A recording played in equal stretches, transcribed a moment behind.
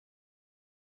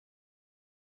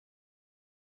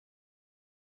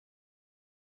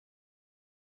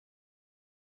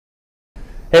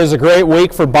It was a great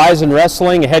week for Bison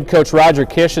Wrestling. Head coach Roger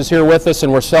Kish is here with us,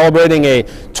 and we're celebrating a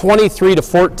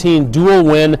 23-14 dual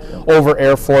win over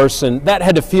Air Force, and that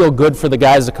had to feel good for the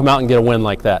guys to come out and get a win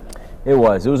like that. It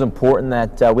was important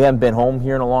that we haven't been home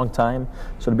here in a long time,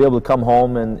 so to be able to come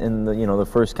home in the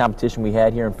first competition we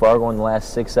had here in Fargo in the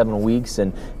last 6-7 weeks,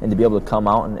 and to be able to come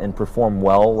out and perform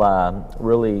well,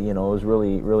 really, it was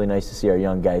really nice to see our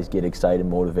young guys get excited,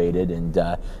 motivated,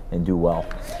 and do well.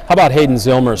 How about Hayden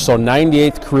Zilmer? So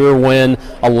 98th career win,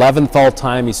 11th all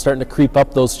time. He's starting to creep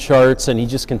up those charts, and he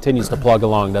just continues to plug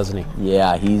along, doesn't he?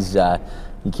 Yeah, he's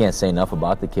you can't say enough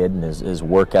about the kid and his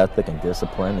work ethic and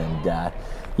discipline, and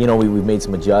we've made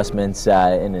some adjustments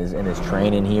in his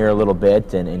training here a little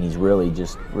bit, and he's really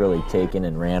taken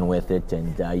and ran with it,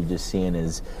 and you're just seeing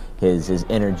his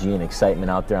energy and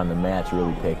excitement out there on the mat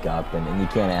really pick up, and you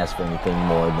can't ask for anything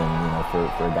more than for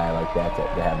a guy like that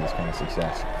to have this kind of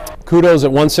success. Kudos at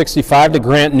 165 to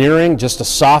Grant Nearing, just a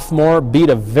sophomore,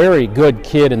 beat a very good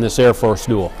kid in this Air Force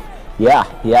duel. Yeah,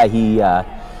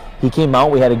 he came out,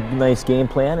 we had a nice game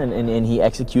plan, and he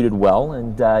executed well,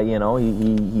 and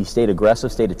he stayed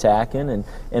aggressive, stayed attacking,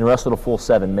 and wrestled a full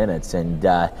 7 minutes. And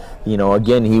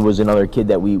again, he was another kid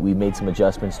that we made some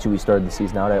adjustments to. We started the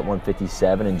season out at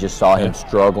 157 and just saw him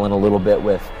struggling a little bit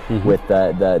with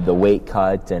the weight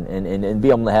cut and be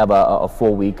able to have a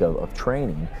full week of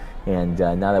training. And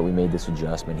now that we made this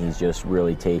adjustment, he's just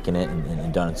really taken it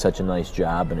and done such a nice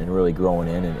job and really growing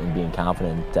in and being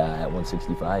confident at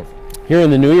 165. Here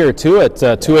in the new year, too, at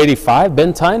 285,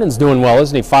 Ben Tynan's doing well,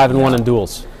 isn't he? 5-1 in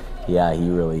duels. Yeah,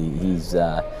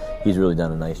 he's really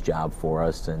done a nice job for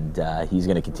us, and he's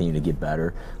going to continue to get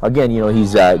better. Again,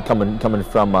 he's coming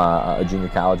from a junior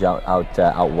college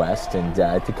out west, and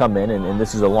to come in, and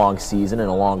this is a long season and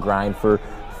a long grind for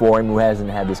him who hasn't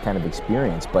had this kind of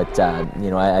experience. But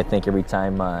I think every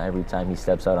time he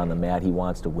steps out on the mat, he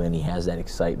wants to win. He has that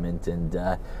excitement,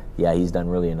 and yeah, he's done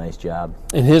really a nice job.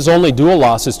 And his only dual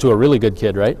loss is to a really good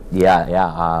kid, right? Yeah.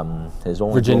 His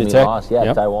only Virginia Tech loss,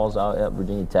 Ty Wall's out at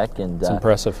Virginia Tech, and it's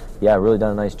impressive. Yeah, really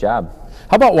done a nice job.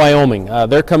 How about Wyoming?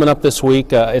 They're coming up this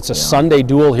week. It's a Sunday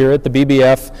duel here at the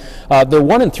BBF. They're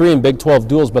 1-3 in Big 12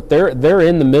 duels, but they're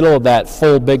in the middle of that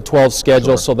full Big 12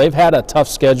 schedule, so they've had a tough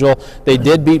schedule. They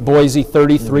did beat Boise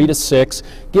 33-6.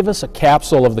 Give us a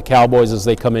capsule of the Cowboys as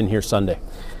they come in here Sunday.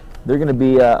 They're going to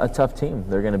be a tough team.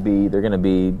 They're going to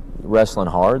be wrestling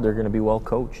hard. They're going to be well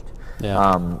coached.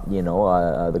 Yeah.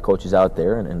 The coaches out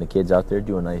there and the kids out there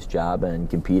do a nice job and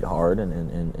compete hard,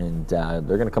 and they're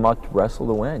going to come out to wrestle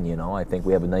to win. I think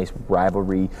we have a nice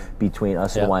rivalry between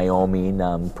us and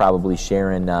Wyoming, probably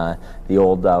sharing the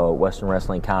old Western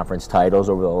Wrestling Conference titles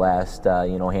over the last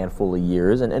handful of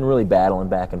years, and really battling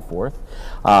back and forth.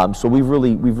 So we've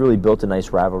really built a nice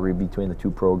rivalry between the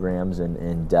two programs,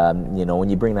 and when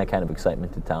you bring that kind of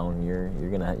excitement to town, you're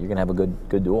gonna have a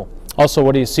good duel. Also,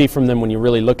 what do you see from them when you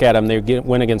really look at them? They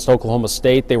win against Oklahoma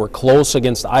State. They were close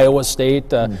against Iowa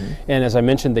State, and as I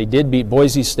mentioned, they did beat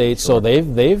Boise State. So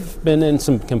they've been in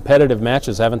some competitive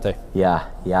matches, haven't they? Yeah.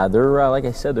 They're like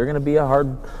I said, they're going to be a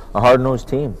hard-nosed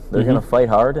team. They're going to fight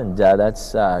hard, and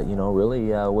that's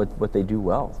really what they do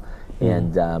well.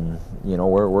 And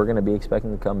we're going to be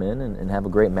expecting to come in and have a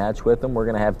great match with them. We're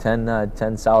going to have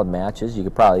 10 solid matches. You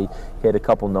could probably hit a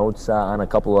couple notes on a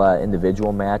couple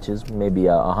individual matches. Maybe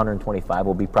 125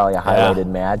 will be probably a highlighted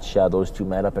match. Those two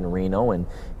met up in Reno,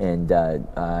 and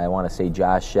I want to say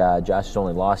Josh has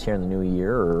only lost here in the new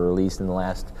year, or at least in the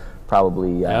last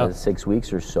probably 6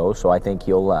 weeks or so. So I think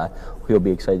he'll be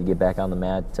excited to get back on the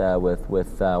mat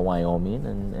with Wyoming,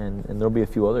 and there'll be a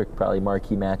few other probably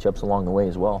marquee matchups along the way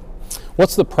as well.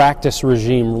 What's the practice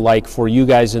regime like for you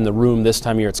guys in the room this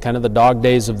time of year? It's kind of the dog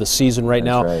days of the season right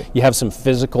now. Right. You have some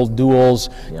physical duels.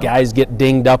 Guys get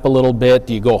dinged up a little bit.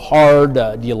 Do you go hard?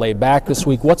 Do you lay back this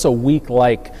week? What's a week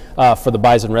like for the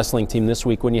Bison wrestling team this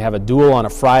week when you have a duel on a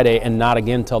Friday and not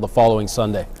again till the following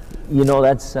Sunday?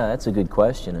 That's a good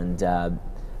question, and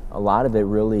a lot of it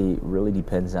really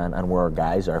depends on where our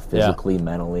guys are physically,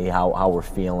 mentally, how we're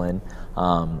feeling.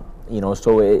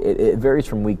 So it varies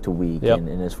from week to week.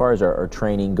 And as far as our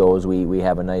training goes, we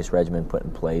have a nice regimen put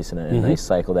in place and a nice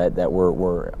cycle that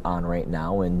we're on right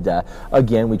now. And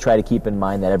again, we try to keep in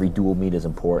mind that every dual meet is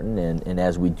important, and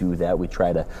as we do that, we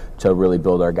try to really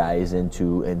build our guys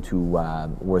into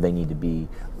where they need to be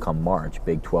come March,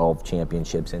 Big 12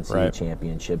 championships, NCAA Right.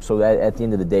 championships. So at the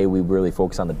end of the day, we really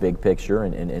focus on the big picture,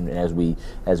 and as we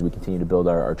continue to build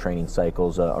our training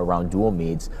cycles around dual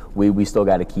meets, we still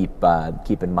got to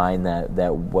keep in mind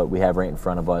that what we have right in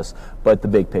front of us, but the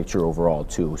big picture overall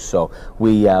too. So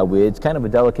we it's kind of a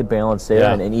delicate balance there,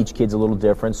 Yeah. and each kid's a little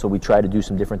different. So we try to do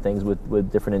some different things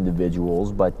with different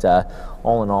individuals, but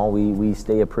all in all, we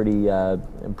stay a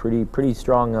pretty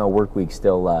strong work week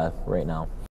still right now.